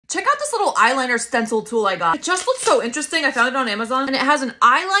little eyeliner stencil tool I got. It just looks so interesting. I found it on Amazon and it has an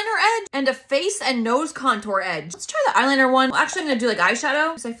eyeliner edge and a face and nose contour edge. Let's try the eyeliner one. Well, actually, I'm gonna do like eyeshadow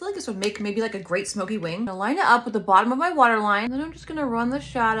because I feel like this would make maybe like a great smoky wing. I'm gonna line it up with the bottom of my waterline. Then I'm just gonna run the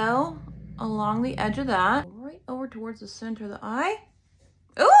shadow along the edge of that, right over towards the center of the eye.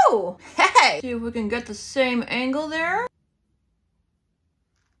 Ooh, hey! See if we can get the same angle there.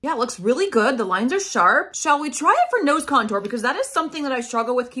 Yeah, it looks really good. The lines are sharp. Shall we try it for nose contour? Because that is something that I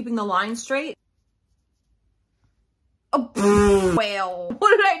struggle with, keeping the lines straight. Oh, well, what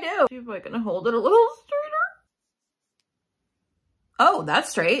did I do? See if I can hold it a little straighter. Oh,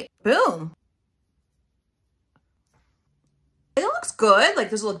 that's straight. Boom. It looks good. Like,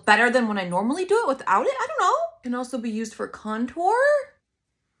 does it look better than when I normally do it without it? I don't know. Can also be used for contour.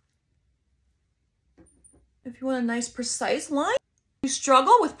 If you want a nice precise line. You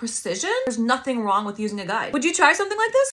struggle with precision? There's nothing wrong with using a guide. Would you try something like this?